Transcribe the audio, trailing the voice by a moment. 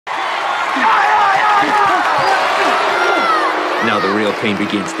Now the real pain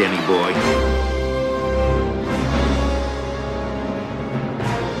begins, Danny boy.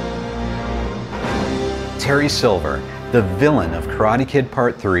 Terry Silver, the villain of Karate Kid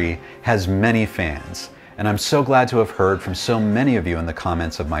Part 3, has many fans. And I'm so glad to have heard from so many of you in the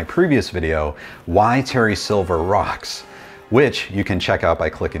comments of my previous video, Why Terry Silver Rocks, which you can check out by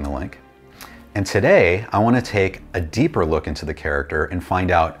clicking the link. And today, I want to take a deeper look into the character and find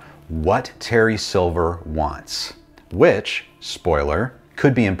out what Terry Silver wants, which, spoiler,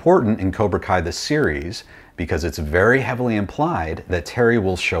 could be important in Cobra Kai the series because it's very heavily implied that Terry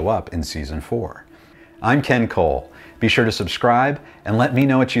will show up in Season 4. I'm Ken Cole. Be sure to subscribe and let me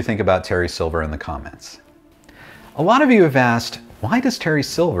know what you think about Terry Silver in the comments. A lot of you have asked, why does Terry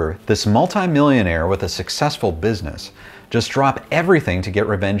Silver, this multi-millionaire with a successful business, just drop everything to get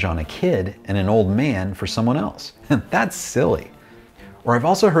revenge on a kid and an old man for someone else? That's silly. Or I've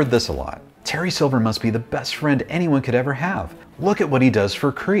also heard this a lot. Terry Silver must be the best friend anyone could ever have. Look at what he does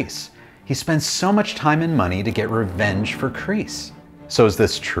for Kreese. He spends so much time and money to get revenge for Kreese. So is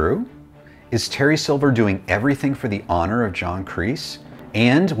this true? Is Terry Silver doing everything for the honor of John Kreese?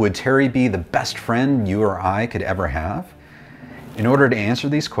 And would Terry be the best friend you or I could ever have? In order to answer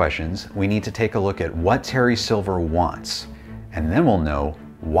these questions, we need to take a look at what Terry Silver wants, and then we'll know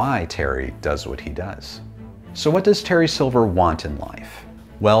why Terry does what he does. So what does Terry Silver want in life?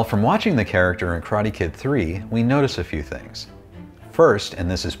 Well, from watching the character in Karate Kid 3, we notice a few things. First, and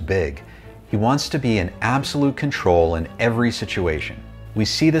this is big, he wants to be in absolute control in every situation. We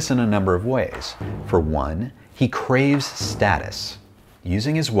see this in a number of ways. For one, he craves status.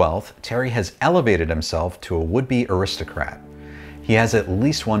 Using his wealth, Terry has elevated himself to a would-be aristocrat. He has at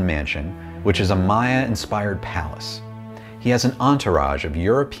least one mansion, which is a Maya-inspired palace. He has an entourage of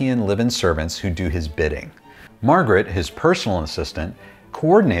European live-in servants who do his bidding. Margaret, his personal assistant,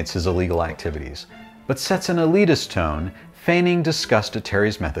 coordinates his illegal activities, but sets an elitist tone, feigning disgust at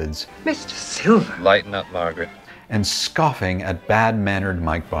Terry's methods. Mr. Silver. Lighten up, Margaret. And scoffing at bad-mannered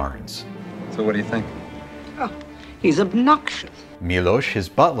Mike Barnes. So what do you think? Oh, he's obnoxious. Milos, his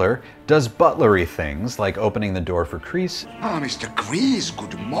butler, does butlery things like opening the door for Kreese. Ah, Mr. Kreese,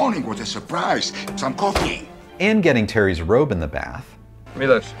 good morning, what a surprise. Some coffee. And getting Terry's robe in the bath.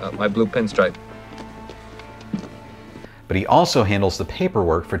 Milos, my blue pinstripe. But he also handles the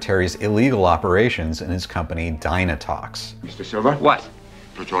paperwork for Terry's illegal operations in his company Dynatox. Mr. Silver? What?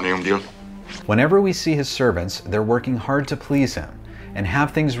 Plutonium deal? Whenever we see his servants, they're working hard to please him and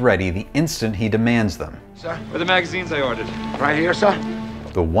have things ready the instant he demands them. Sir? Where are the magazines I ordered? Right here, sir.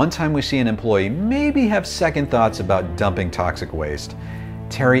 The one time we see an employee maybe have second thoughts about dumping toxic waste,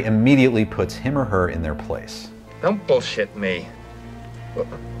 Terry immediately puts him or her in their place. Don't bullshit me.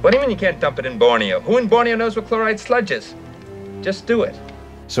 What do you mean you can't dump it in Borneo? Who in Borneo knows what chloride sludge is? Just do it.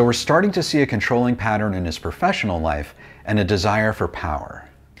 So we're starting to see a controlling pattern in his professional life and a desire for power.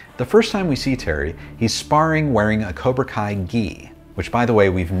 The first time we see Terry, he's sparring wearing a Cobra Kai gi, which, by the way,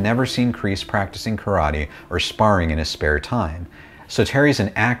 we've never seen Kreese practicing karate or sparring in his spare time. So Terry's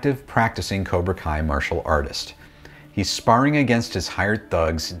an active, practicing Cobra Kai martial artist. He's sparring against his hired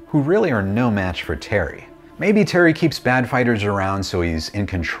thugs, who really are no match for Terry. Maybe Terry keeps bad fighters around so he's in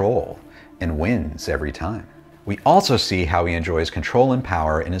control and wins every time. We also see how he enjoys control and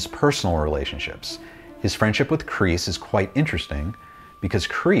power in his personal relationships. His friendship with Kreese is quite interesting because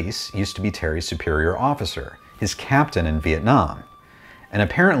Kreese used to be Terry's superior officer, his captain in Vietnam. And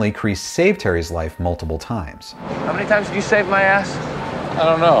apparently Kreese saved Terry's life multiple times. How many times did you save my ass? I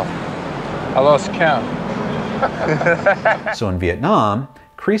don't know. I lost count. So in Vietnam,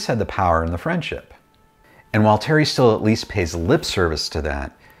 Kreese had the power and the friendship. And while Terry still at least pays lip service to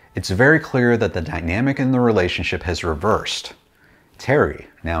that, it's very clear that the dynamic in the relationship has reversed. Terry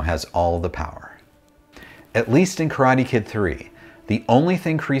now has all the power. At least in Karate Kid 3, the only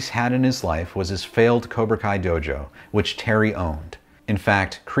thing Kreese had in his life was his failed Cobra Kai dojo, which Terry owned. In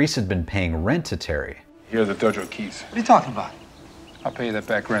fact, Kreese had been paying rent to Terry. Here are the dojo keys. What are you talking about? I'll pay you that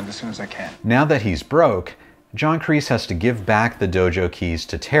back rent as soon as I can. Now that he's broke, John Kreese has to give back the dojo keys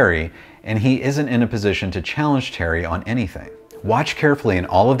to Terry, and he isn't in a position to challenge Terry on anything. Watch carefully in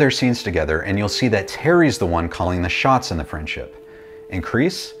all of their scenes together, and you'll see that Terry's the one calling the shots in the friendship. And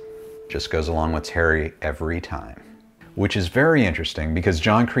Kreese just goes along with Terry every time. Which is very interesting because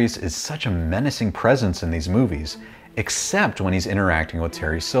John Kreese is such a menacing presence in these movies, except when he's interacting with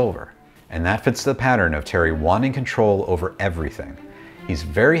Terry Silver. And that fits the pattern of Terry wanting control over everything. He's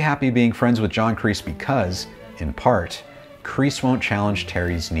very happy being friends with John Kreese because, in part, Kreese won't challenge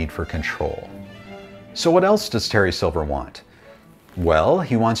Terry's need for control. So what else does Terry Silver want? Well,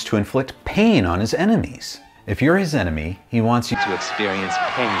 he wants to inflict pain on his enemies. If you're his enemy, he wants you to experience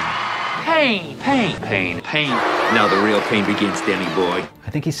pain. Pain. Now the real pain begins, Danny boy. I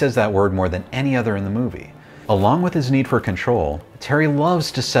think he says that word more than any other in the movie. Along with his need for control, Terry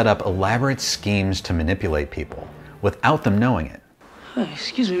loves to set up elaborate schemes to manipulate people without them knowing it.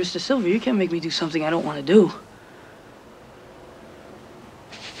 Excuse me, Mr. Silver, you can't make me do something I don't want to do.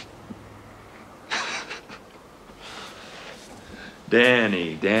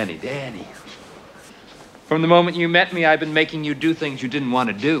 Danny. From the moment you met me, I've been making you do things you didn't want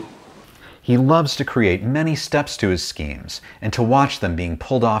to do. He loves to create many steps to his schemes and to watch them being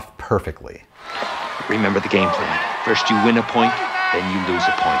pulled off perfectly. Remember the game plan. First you win a point, then you lose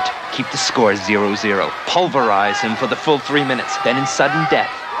a point. Keep the score 0-0. Pulverize him for the full 3 minutes. Then in sudden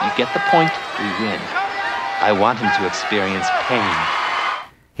death, you get the point, we win. I want him to experience pain.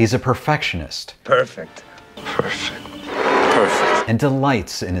 He's a perfectionist. Perfect. And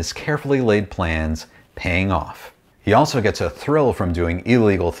delights in his carefully laid plans paying off. He also gets a thrill from doing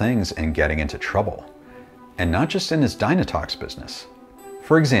illegal things and getting into trouble. And not just in his Dynatox business.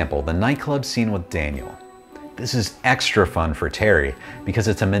 For example, the nightclub scene with Daniel. This is extra fun for Terry because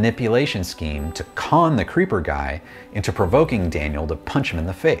it's a manipulation scheme to con the creeper guy into provoking Daniel to punch him in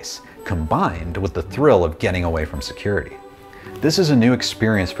the face, combined with the thrill of getting away from security. This is a new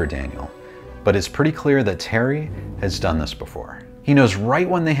experience for Daniel, but it's pretty clear that Terry has done this before. He knows right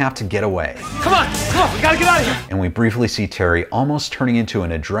when they have to get away. Come on, we gotta get out of here. And we briefly see Terry almost turning into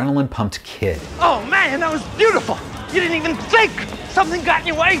an adrenaline-pumped kid. Oh man, that was beautiful. You didn't even think. Something got in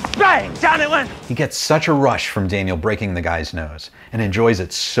your way, bang, down it went. He gets such a rush from Daniel breaking the guy's nose and enjoys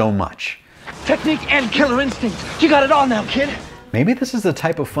it so much. Technique and killer instinct. You got it all now, kid. Maybe this is the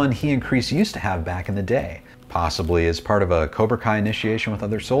type of fun he and Kreese used to have back in the day, possibly as part of a Cobra Kai initiation with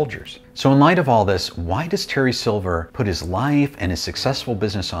other soldiers. So in light of all this, why does Terry Silver put his life and his successful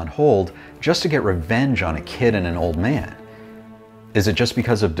business on hold just to get revenge on a kid and an old man? Is it just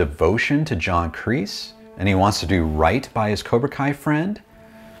because of devotion to John Kreese and he wants to do right by his Cobra Kai friend?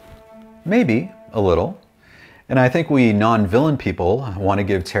 Maybe a little. And I think we non-villain people want to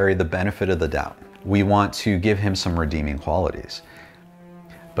give Terry the benefit of the doubt. We want to give him some redeeming qualities.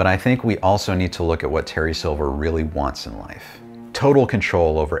 But I think we also need to look at what Terry Silver really wants in life. Total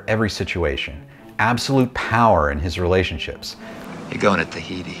control over every situation, absolute power in his relationships. You're going to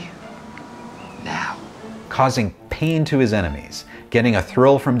Tahiti. Now. Causing pain to his enemies, getting a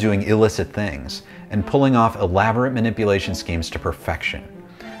thrill from doing illicit things, and pulling off elaborate manipulation schemes to perfection.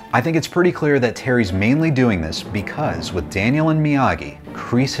 I think it's pretty clear that Terry's mainly doing this because with Daniel and Miyagi,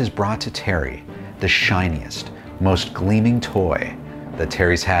 Kreese has brought to Terry the shiniest, most gleaming toy that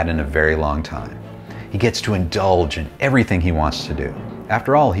Terry's had in a very long time. He gets to indulge in everything he wants to do.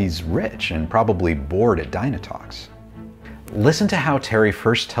 After all, he's rich and probably bored at Dynatox. Listen to how Terry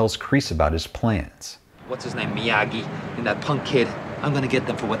first tells Kreese about his plans. What's his name, Miyagi, and that punk kid? I'm gonna get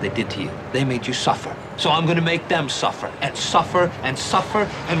them for what they did to you. They made you suffer. So I'm gonna make them suffer, and suffer, and suffer,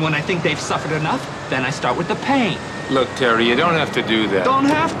 and when I think they've suffered enough, then I start with the pain. Look, Terry, you don't have to do that. Don't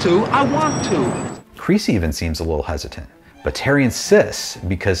have to, I want to. Kreese even seems a little hesitant, but Terry insists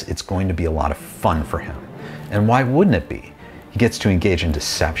because it's going to be a lot of fun for him. And why wouldn't it be? He gets to engage in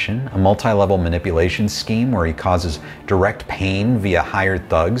deception, a multi-level manipulation scheme where he causes direct pain via hired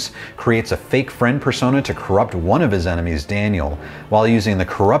thugs, creates a fake friend persona to corrupt one of his enemies, Daniel, while using the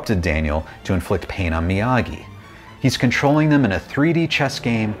corrupted Daniel to inflict pain on Miyagi. He's controlling them in a 3D chess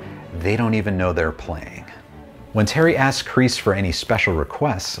game they don't even know they're playing. When Terry asks Kreese for any special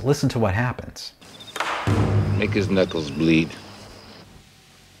requests, listen to what happens. Make his knuckles bleed.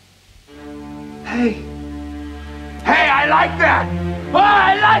 Hey, I like that! Oh,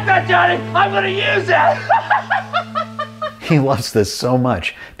 I like that, Johnny! I'm gonna use it! He loves this so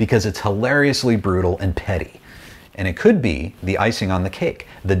much because it's hilariously brutal and petty. And it could be the icing on the cake,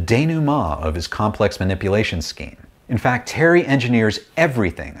 the denouement of his complex manipulation scheme. In fact, Terry engineers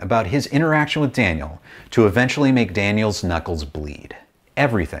everything about his interaction with Daniel to eventually make Daniel's knuckles bleed.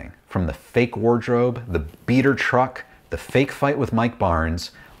 Everything from the fake wardrobe, the beater truck, the fake fight with Mike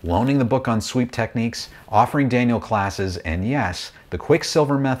Barnes, loaning the book on sweep techniques, offering Daniel classes, and yes, the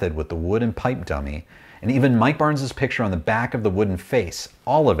Quicksilver method with the wood and pipe dummy, and even Mike Barnes' picture on the back of the wooden face,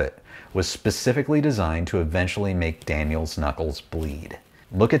 all of it was specifically designed to eventually make Daniel's knuckles bleed.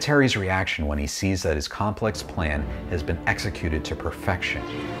 Look at Terry's reaction when he sees that his complex plan has been executed to perfection.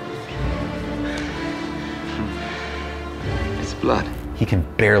 It's blood. He can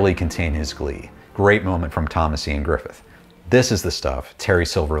barely contain his glee. Great moment from Thomas Ian Griffith. This is the stuff Terry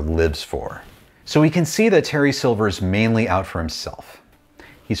Silver lives for. So we can see that Terry Silver is mainly out for himself.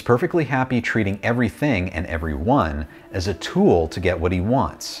 He's perfectly happy treating everything and everyone as a tool to get what he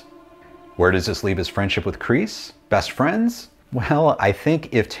wants. Where does this leave his friendship with Kreese? Best friends? Well, I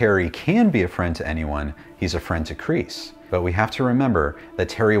think if Terry can be a friend to anyone, he's a friend to Kreese. But we have to remember that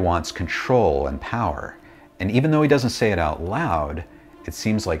Terry wants control and power. And even though he doesn't say it out loud, it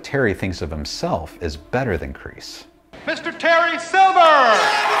seems like Terry thinks of himself as better than Kreese. Mr. Terry Silver!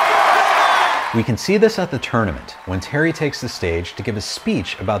 We can see this at the tournament, when Terry takes the stage to give a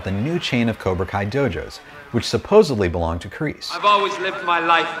speech about the new chain of Cobra Kai dojos, which supposedly belong to Kreese. I've always lived my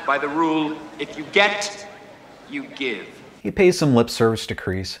life by the rule, if you get, you give. He pays some lip service to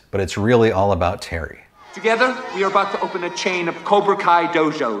Kreese, but it's really all about Terry. Together, we are about to open a chain of Cobra Kai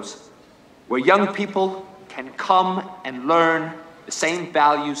dojos, where young people can come and learn the same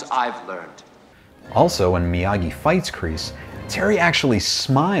values I've learned. Also, when Miyagi fights Kreese, Terry actually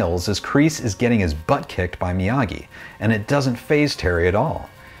smiles as Kreese is getting his butt kicked by Miyagi, and it doesn't faze Terry at all.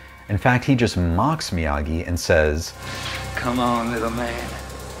 In fact, he just mocks Miyagi and says, Come on, little man.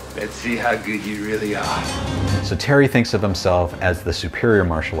 Let's see how good you really are. So Terry thinks of himself as the superior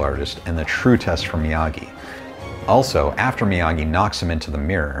martial artist and the true test for Miyagi. Also, after Miyagi knocks him into the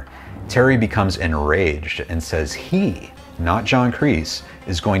mirror, Terry becomes enraged and says he, not John Kreese,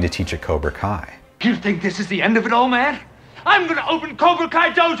 is going to teach at Cobra Kai. You think this is the end of it all, man? I'm gonna open Cobra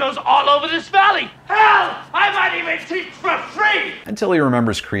Kai dojos all over this valley! Hell, I might even teach for free! Until he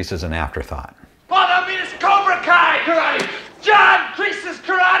remembers Kreese as an afterthought. Follow me, this Cobra Kai karate! John Kreese's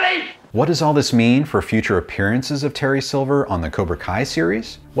karate! What does all this mean for future appearances of Terry Silver on the Cobra Kai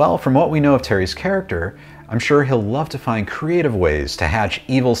series? Well, from what we know of Terry's character, I'm sure he'll love to find creative ways to hatch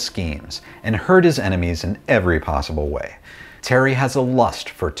evil schemes and hurt his enemies in every possible way. Terry has a lust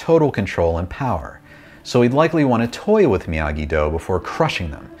for total control and power, so he'd likely want to toy with Miyagi-Do before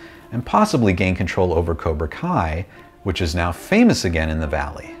crushing them, and possibly gain control over Cobra Kai, which is now famous again in the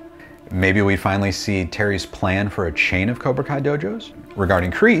Valley. Maybe we finally see Terry's plan for a chain of Cobra Kai dojos? Regarding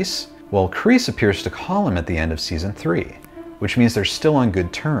Kreese, well, Kreese appears to call him at the end of Season 3, which means they're still on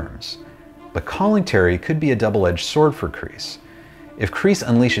good terms. But calling Terry could be a double-edged sword for Kreese. If Kreese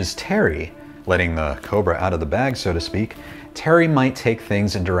unleashes Terry, letting the cobra out of the bag, so to speak, Terry might take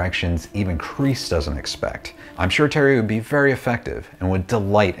things in directions even Kreese doesn't expect. I'm sure Terry would be very effective and would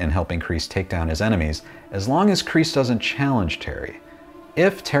delight in helping Kreese take down his enemies, as long as Kreese doesn't challenge Terry.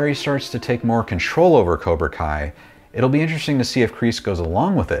 If Terry starts to take more control over Cobra Kai, it'll be interesting to see if Kreese goes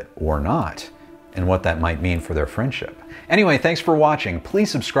along with it or not, and what that might mean for their friendship. Anyway, thanks for watching.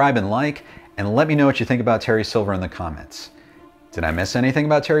 Please subscribe and like, and let me know what you think about Terry Silver in the comments. Did I miss anything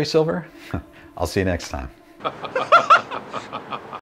about Terry Silver? I'll see you next time.